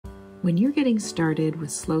When you're getting started with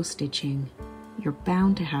slow stitching, you're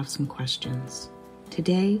bound to have some questions.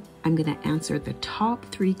 Today, I'm going to answer the top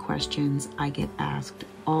 3 questions I get asked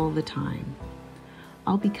all the time.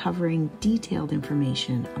 I'll be covering detailed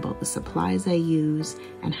information about the supplies I use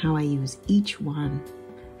and how I use each one.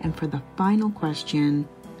 And for the final question,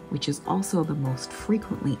 which is also the most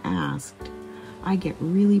frequently asked, I get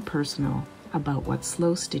really personal about what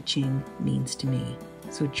slow stitching means to me.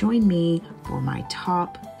 So join me for my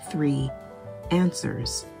top 3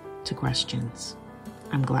 answers to questions.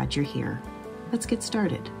 I'm glad you're here. Let's get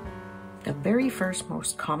started. The very first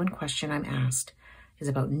most common question I'm asked is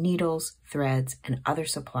about needles, threads, and other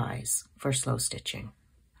supplies for slow stitching.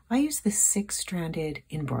 I use the 6-stranded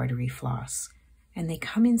embroidery floss, and they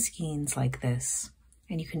come in skeins like this,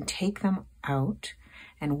 and you can take them out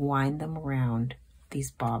and wind them around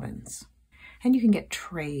these bobbins. And you can get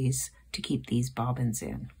trays to keep these bobbins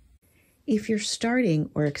in. If you're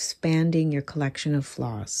starting or expanding your collection of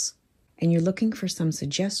floss and you're looking for some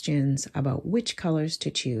suggestions about which colors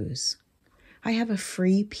to choose, I have a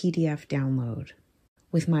free PDF download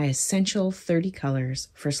with my essential 30 colors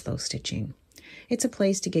for slow stitching. It's a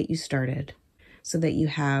place to get you started so that you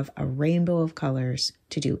have a rainbow of colors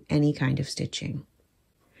to do any kind of stitching.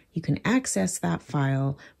 You can access that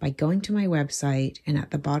file by going to my website and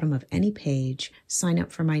at the bottom of any page, sign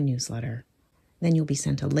up for my newsletter. Then you'll be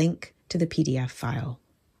sent a link to the PDF file.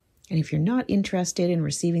 And if you're not interested in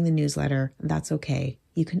receiving the newsletter, that's okay.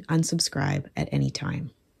 You can unsubscribe at any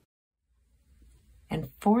time. And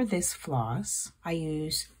for this floss, I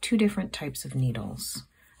use 2 different types of needles.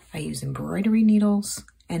 I use embroidery needles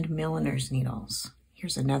and milliner's needles.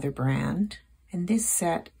 Here's another brand. And this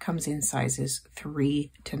set comes in sizes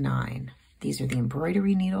 3 to 9. These are the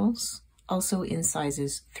embroidery needles, also in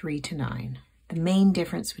sizes 3 to 9. The main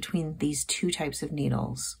difference between these 2 types of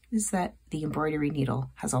needles is that the embroidery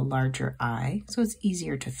needle has a larger eye, so it's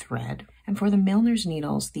easier to thread. And for the milliner's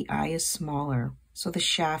needles, the eye is smaller, so the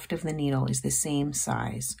shaft of the needle is the same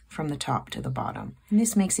size from the top to the bottom. And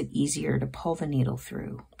this makes it easier to pull the needle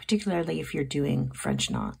through, particularly if you're doing French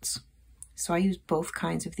knots. So I use both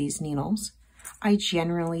kinds of these needles. I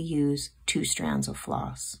generally use 2 strands of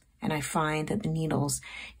floss, and I find that the needles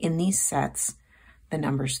in these sets, the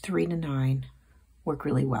numbers 3 to 9, work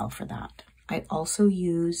really well for that. I also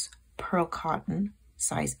use pearl cotton,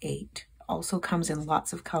 size 8. Also comes in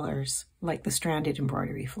lots of colors, like the stranded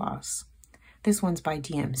embroidery floss. This one's by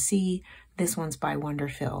DMC, this one's by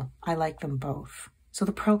Wonderfill. I like them both. So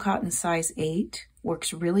the pearl cotton size 8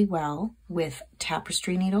 works really well with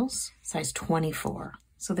tapestry needles, size 24.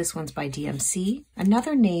 So this one's by DMC.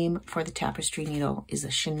 Another name for the tapestry needle is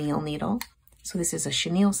a chenille needle. So this is a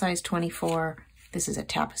chenille size 24, this is a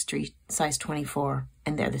tapestry size 24,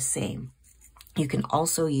 and they're the same. You can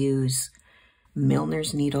also use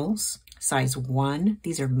milliner's needles, size 1.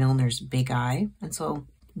 These are milliner's big eye, and so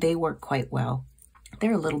they work quite well.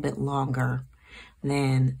 They're a little bit longer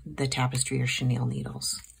than the tapestry or chenille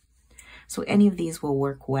needles. So any of these will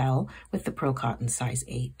work well with the pearl cotton size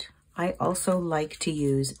 8. I also like to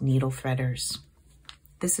use needle threaders.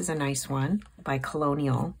 This is a nice one by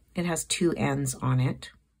Colonial. It has 2 ends on it.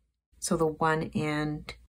 So the one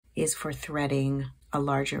end is for threading a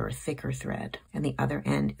larger or thicker thread, and the other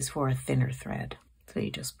end is for a thinner thread. So you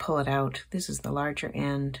just pull it out. This is the larger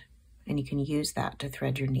end, and you can use that to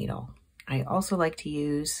thread your needle. I also like to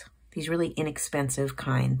use these really inexpensive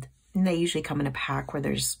kind, and they usually come in a pack where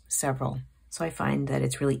there's several. So I find that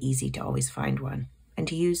it's really easy to always find one. And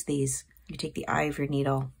to use these, you take the eye of your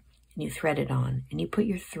needle and you thread it on, and you put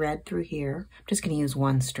your thread through here. I'm just going to use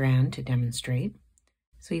 1 strand to demonstrate.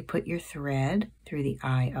 So you put your thread through the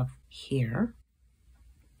eye of here,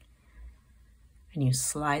 and you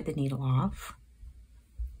slide the needle off,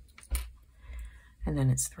 and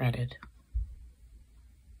then it's threaded.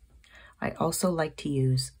 I also like to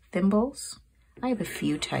use thimbles. I have a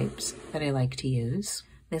few types that I like to use.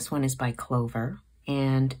 This one is by Clover,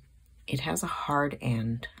 and it has a hard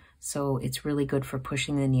end, so it's really good for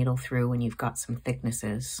pushing the needle through when you've got some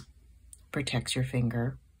thicknesses. Protects your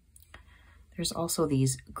finger. There's also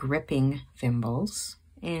these gripping thimbles,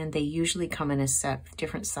 and they usually come in a set with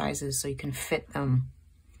different sizes so you can fit them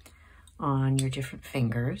on your different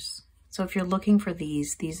fingers. So if you're looking for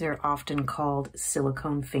these are often called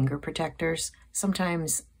silicone finger protectors.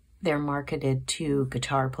 Sometimes they're marketed to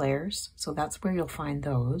guitar players, so that's where you'll find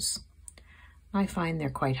those. I find they're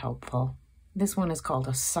quite helpful. This one is called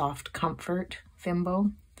a soft comfort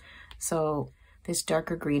thimble. So this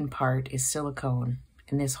darker green part is silicone,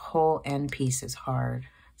 and this whole end piece is hard.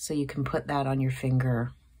 So you can put that on your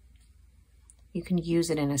finger. You can use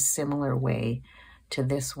it in a similar way to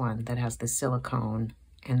this one that has the silicone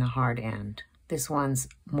and the hard end. This one's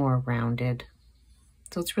more rounded.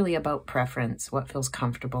 So it's really about preference, what feels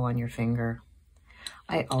comfortable on your finger.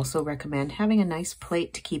 I also recommend having a nice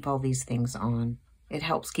plate to keep all these things on. It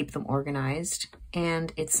helps keep them organized,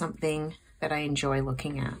 and it's something that I enjoy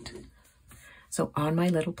looking at. So on my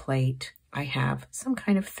little plate, I have some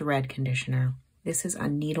kind of thread conditioner. This is a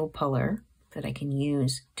needle puller that I can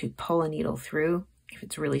use to pull a needle through if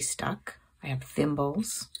it's really stuck. I have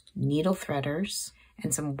thimbles, needle threaders,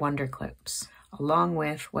 and some wonder clips, along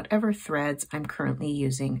with whatever threads I'm currently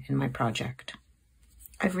using in my project.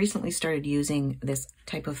 I've recently started using this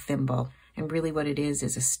type of thimble, and really what it is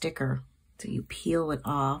a sticker. So you peel it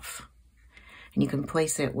off, and you can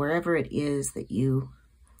place it wherever it is that you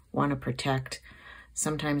want to protect.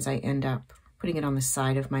 Sometimes I end up putting it on the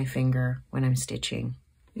side of my finger when I'm stitching,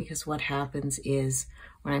 because what happens is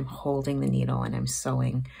when I'm holding the needle and I'm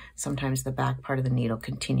sewing, sometimes the back part of the needle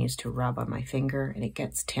continues to rub on my finger and it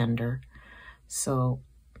gets tender. So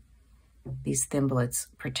these thimblets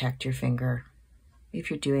protect your finger if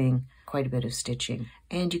you're doing quite a bit of stitching,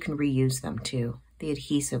 and you can reuse them too. The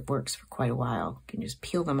adhesive works for quite a while. You can just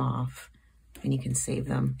peel them off and you can save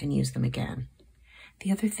them and use them again.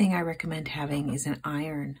 The other thing I recommend having is an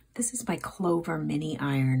iron. This is my Clover mini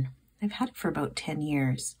iron. I've had it for about 10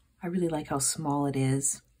 years. I really like how small it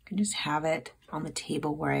is. You can just have it on the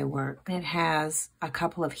table where I work. And it has a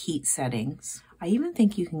couple of heat settings. I even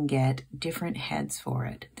think you can get different heads for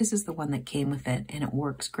it. This is the one that came with it, and it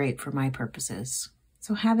works great for my purposes.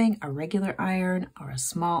 So having a regular iron or a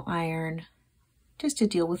small iron, just to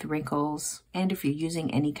deal with wrinkles, and if you're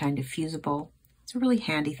using any kind of fusible, it's a really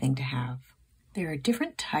handy thing to have. There are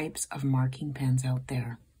different types of marking pens out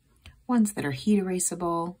there. Ones that are heat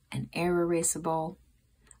erasable and air erasable.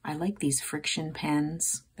 I like these friction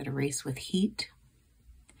pens that erase with heat.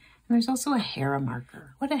 And there's also a Hera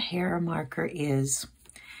Marker. What a Hera Marker is,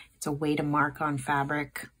 it's a way to mark on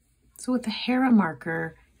fabric. So with the Hera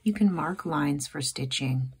Marker, you can mark lines for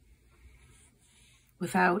stitching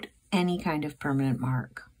without any kind of permanent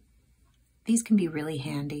mark. These can be really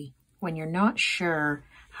handy when you're not sure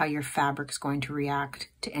how your fabric's going to react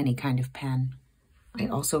to any kind of pen. I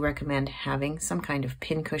also recommend having some kind of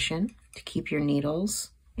pincushion to keep your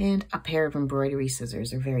needles, and a pair of embroidery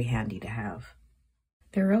scissors are very handy to have.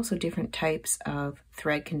 There are also different types of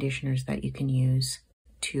thread conditioners that you can use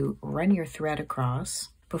to run your thread across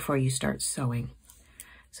before you start sewing.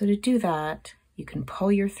 So to do that, you can pull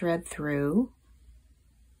your thread through,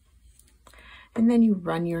 and then you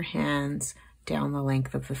run your hands down the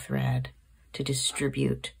length of the thread to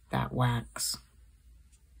distribute that wax.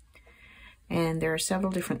 And there are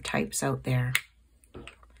several different types out there,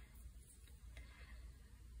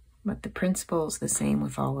 but the principle is the same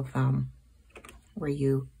with all of them, where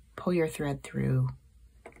you pull your thread through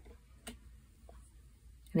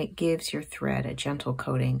and it gives your thread a gentle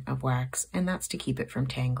coating of wax, and that's to keep it from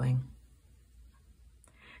tangling.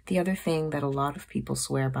 The other thing that a lot of people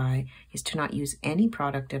swear by is to not use any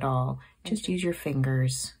product at all. Just use your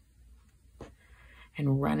fingers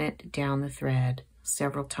and run it down the thread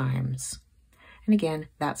several times. And again,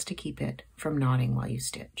 that's to keep it from knotting while you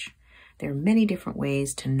stitch. There are many different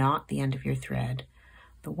ways to knot the end of your thread.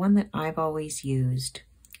 The one that I've always used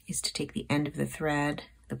is to take the end of the thread,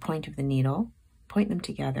 the point of the needle, point them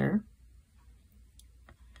together.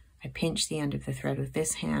 I pinch the end of the thread with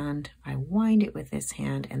this hand, I wind it with this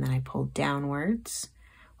hand, and then I pull downwards,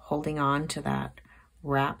 holding on to that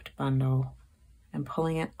wrapped bundle and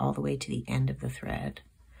pulling it all the way to the end of the thread.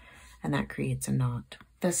 And that creates a knot.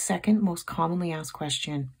 The second most commonly asked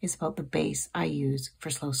question is about the base I use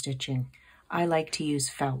for slow stitching. I like to use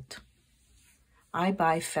felt. I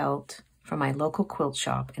buy felt from my local quilt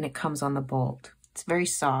shop, and it comes on the bolt. It's very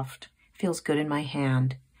soft, feels good in my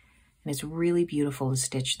hand, and it's really beautiful to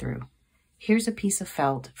stitch through. Here's a piece of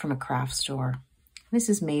felt from a craft store. This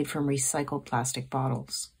is made from recycled plastic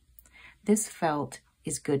bottles. This felt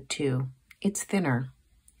is good too. It's thinner.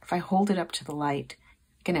 If I hold it up to the light,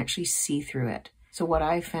 I can actually see through it. So what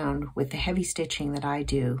I found with the heavy stitching that I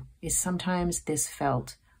do is sometimes this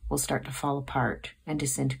felt will start to fall apart and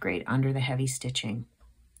disintegrate under the heavy stitching.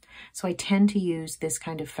 So I tend to use this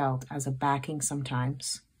kind of felt as a backing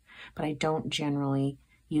sometimes, but I don't generally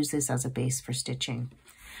use this as a base for stitching.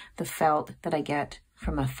 The felt that I get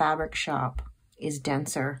from a fabric shop is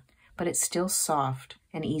denser, but it's still soft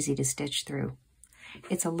and easy to stitch through.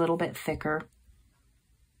 It's a little bit thicker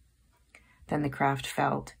than the craft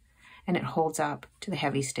felt, and it holds up to the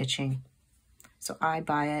heavy stitching. So I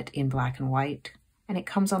buy it in black and white, and it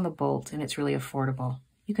comes on the bolt, and it's really affordable.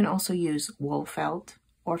 You can also use wool felt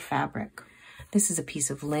or fabric. This is a piece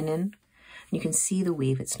of linen You can see the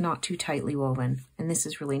weave, it's not too tightly woven, and this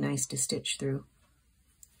is really nice to stitch through.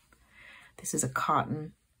 This is a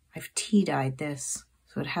cotton. I've tea-dyed this,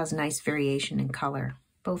 so it has nice variation in color.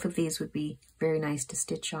 Both of these would be very nice to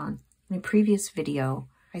stitch on. In a previous video,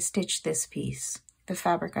 I stitched this piece. The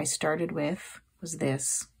fabric I started with was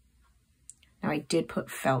this. Now I did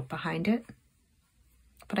put felt behind it,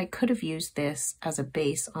 but I could have used this as a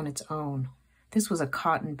base on its own. This was a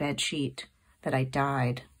cotton bed sheet that I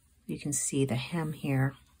dyed. You can see the hem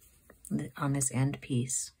here on this end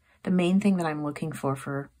piece. The main thing that I'm looking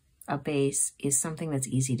for a base is something that's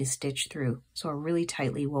easy to stitch through. So a really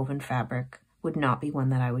tightly woven fabric would not be one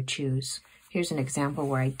that I would choose. Here's an example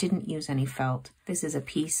where I didn't use any felt. This is a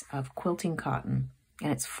piece of quilting cotton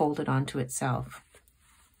and it's folded onto itself.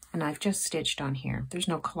 And I've just stitched on here. There's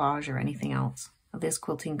no collage or anything else. This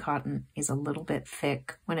quilting cotton is a little bit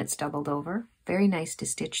thick when it's doubled over. Very nice to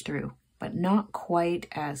stitch through, but not quite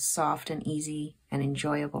as soft and easy and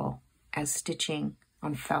enjoyable as stitching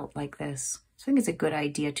on felt like this. So I think it's a good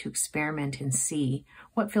idea to experiment and see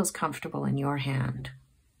what feels comfortable in your hand.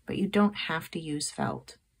 But you don't have to use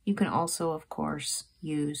felt. You can also, of course,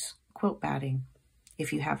 use quilt batting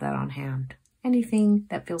if you have that on hand. Anything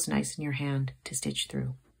that feels nice in your hand to stitch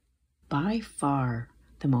through. By far,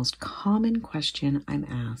 the most common question I'm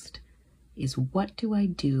asked is, what do I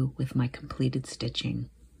do with my completed stitching?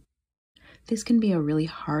 This can be a really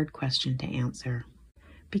hard question to answer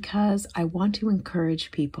because I want to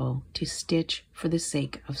encourage people to stitch for the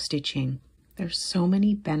sake of stitching. There's so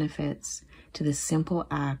many benefits to the simple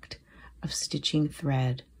act of stitching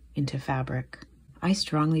thread into fabric. I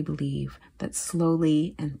strongly believe that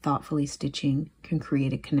slowly and thoughtfully stitching can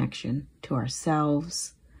create a connection to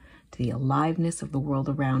ourselves, to the aliveness of the world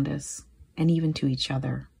around us, and even to each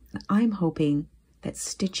other. And I'm hoping that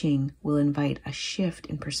stitching will invite a shift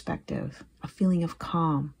in perspective, a feeling of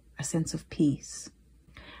calm, a sense of peace.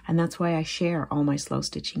 And that's why I share all my slow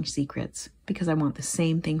stitching secrets, because I want the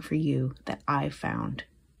same thing for you that I've found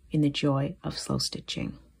in the joy of slow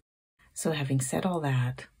stitching. So having said all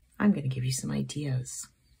that, I'm going to give you some ideas.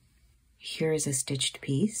 Here is a stitched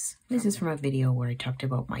piece. This is from a video where I talked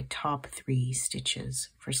about my top 3 stitches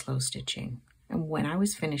for slow stitching. And when I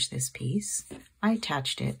was finished this piece, I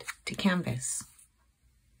attached it to canvas.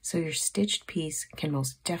 So your stitched piece can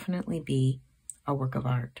most definitely be a work of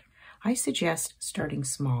art. I suggest starting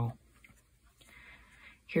small.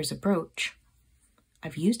 Here's a brooch.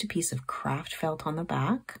 I've used a piece of craft felt on the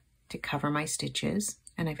back to cover my stitches,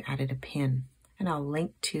 and I've added a pin. And I'll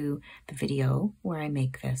link to the video where I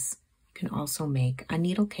make this. You can also make a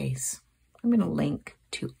needle case. I'm going to link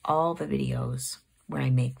to all the videos where I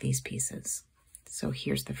make these pieces. So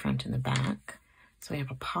here's the front and the back. So I have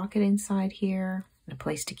a pocket inside here and a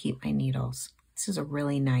place to keep my needles. This is a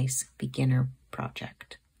really nice beginner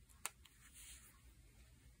project.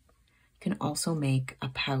 You can also make a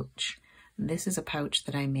pouch. This is a pouch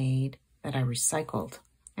that I made that I recycled,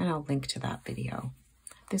 and I'll link to that video.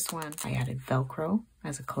 This one, I added Velcro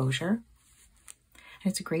as a closure.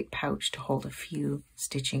 And it's a great pouch to hold a few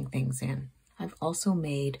stitching things in. I've also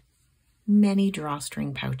made many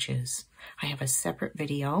drawstring pouches. I have a separate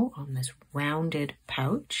video on this rounded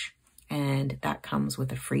pouch, and that comes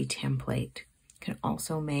with a free template. You can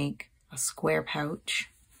also make a square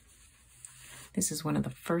pouch. This is one of the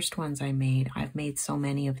first ones I made. I've made so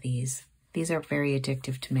many of these. These are very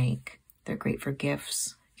addictive to make. They're great for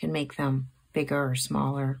gifts. You can make them bigger or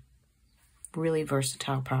smaller. Really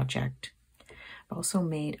versatile project. I've also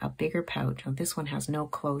made a bigger pouch. Now, this one has no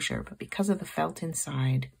closure, but because of the felt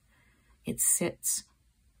inside, it sits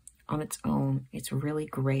on its own. It's really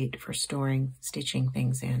great for storing, stitching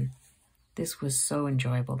things in. This was so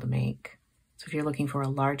enjoyable to make. So if you're looking for a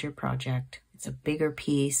larger project, it's a bigger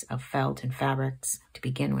piece of felt and fabrics to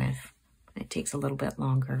begin with. It takes a little bit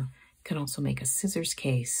longer. You can also make a scissors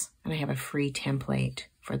case, and I have a free template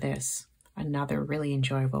for this. Another really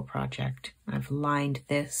enjoyable project. I've lined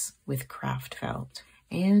this with craft felt.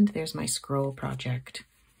 And there's my scroll project,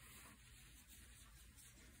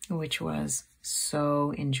 which was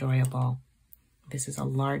so enjoyable. This is a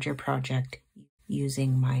larger project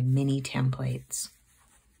using my mini templates.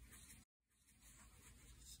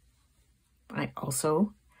 I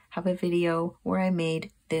also have a video where I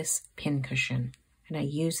made this pincushion, and I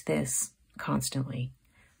use this constantly.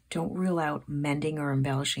 Don't rule out mending or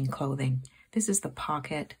embellishing clothing. This is the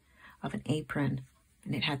pocket of an apron,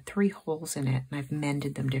 and it had 3 holes in it, and I've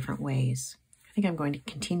mended them different ways. I think I'm going to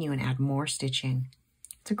continue and add more stitching.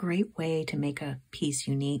 It's a great way to make a piece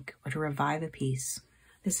unique or to revive a piece.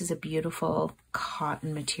 This is a beautiful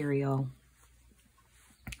cotton material.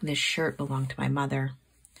 This shirt belonged to my mother.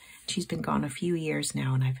 She's been gone a few years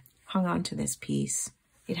now, and I've hung on to this piece.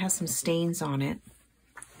 It has some stains on it.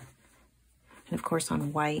 And of course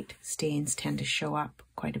on white, stains tend to show up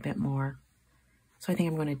quite a bit more. So I think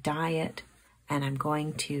I'm going to dye it, and I'm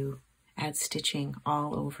going to add stitching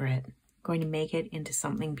all over it. I'm going to make it into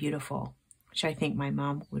something beautiful, which I think my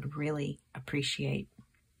mom would really appreciate.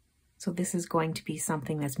 So this is going to be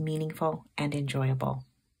something that's meaningful and enjoyable.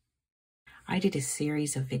 I did a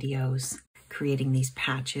series of videos creating these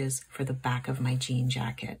patches for the back of my jean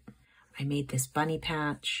jacket. I made this bunny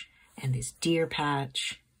patch, and this deer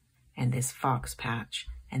patch, and this fox patch,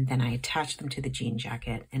 and then I attached them to the jean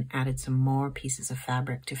jacket and added some more pieces of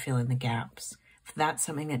fabric to fill in the gaps. If that's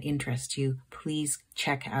something that interests you, please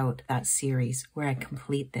check out that series where I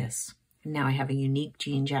complete this. And now I have a unique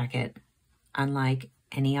jean jacket, unlike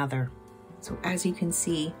any other. So as you can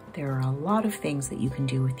see, there are a lot of things that you can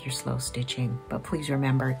do with your slow stitching, but please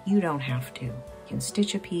remember, you don't have to. You can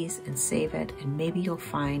stitch a piece and save it, and maybe you'll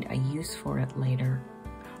find a use for it later,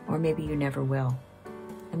 or maybe you never will,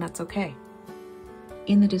 and that's okay.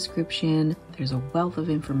 In the description, there's a wealth of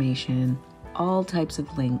information, all types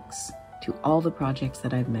of links to all the projects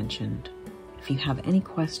that I've mentioned. If you have any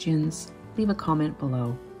questions, leave a comment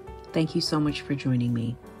below. Thank you so much for joining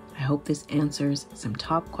me. I hope this answers some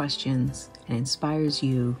top questions and inspires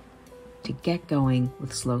you to get going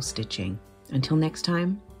with slow stitching. Until next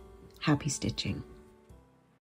time, happy stitching.